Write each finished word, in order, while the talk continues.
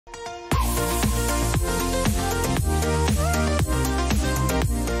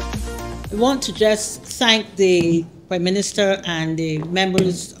I want to just thank the Prime Minister and the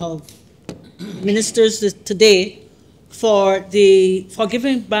members of ministers today for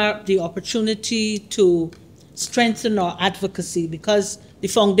giving BARP the opportunity to strengthen our advocacy, because the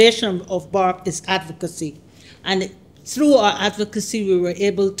foundation of BARP is advocacy. And through our advocacy, we were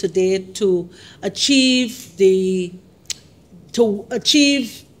able today to achieve the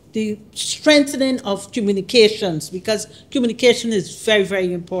strengthening of communications, because communication is very,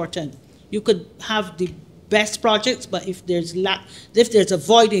 very important. You could have the best projects, but if there's a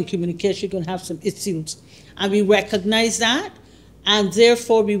void in communication, you can have some issues. And we recognize that, and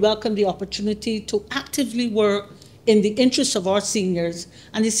therefore we welcome the opportunity to actively work in the interests of our seniors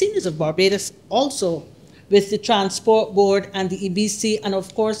and the seniors of Barbados, also with the Transport Board and the EBC, and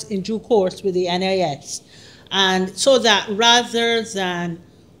of course in due course with the NIS. And so that rather than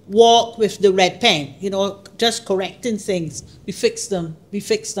walk with the red pen, you know, just correcting things, we fix them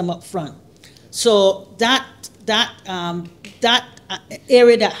up front. So that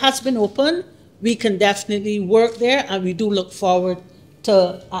area that has been open, we can definitely work there, and we do look forward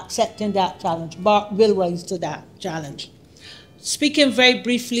to accepting that challenge. BARP will rise to that challenge. Speaking very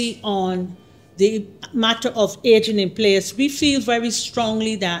briefly on the matter of aging in place, we feel very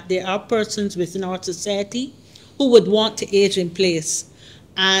strongly that there are persons within our society who would want to age in place.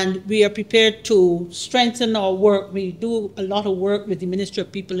 And we are prepared to strengthen our work. We do a lot of work with the Ministry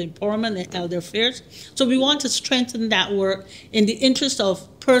of People Empowerment and Elder Affairs. So we want to strengthen that work in the interest of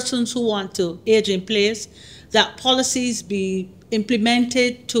persons who want to age in place, that policies be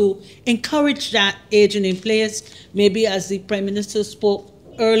implemented to encourage that aging in place. Maybe, as the Prime Minister spoke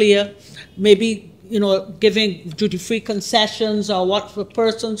earlier, maybe, you know, giving duty-free concessions or what for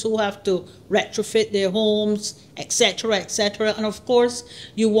persons who have to retrofit their homes, etc., etc. And of course,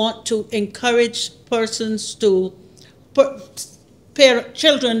 you want to encourage persons to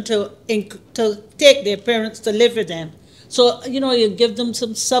children to take their parents to live with them. So, you know, you give them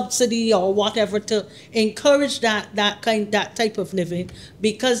some subsidy or whatever to encourage that type of living,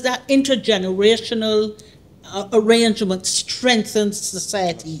 because that intergenerational arrangement strengthens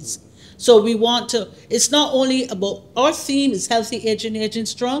societies. So we want to, it's not only about, our theme is healthy aging, aging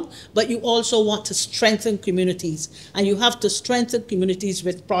strong, but you also want to strengthen communities, and you have to strengthen communities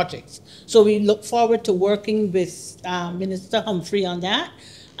with projects. So we look forward to working with Minister Humphrey on that.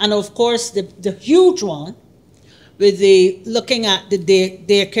 And of course, the huge one, with looking at the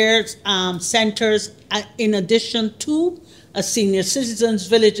daycare centers, in addition to senior citizens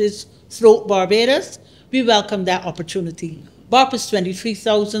villages throughout Barbados, we welcome that opportunity. BARP is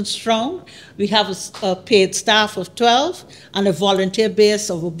 23,000 strong. We have a paid staff of 12 and a volunteer base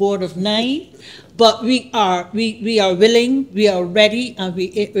of a board of 9. But we are willing, we are ready, and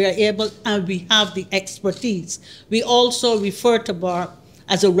we are able, and we have the expertise. We also refer to BARP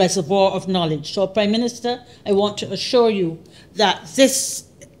as a reservoir of knowledge. So, Prime Minister, I want to assure you that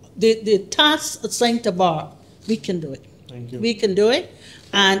the tasks assigned to BARP, we can do it. Thank you. We can do it,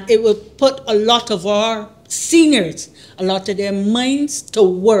 and it will put a lot of our seniors, a lot of their minds to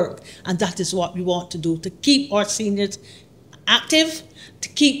work, and that is what we want to do, to keep our seniors active, to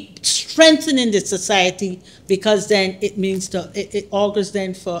keep strengthening the society, because then it means it augurs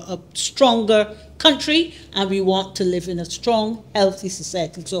then for a stronger country, and we want to live in a strong, healthy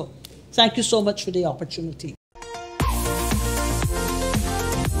society. So thank you so much for the opportunity.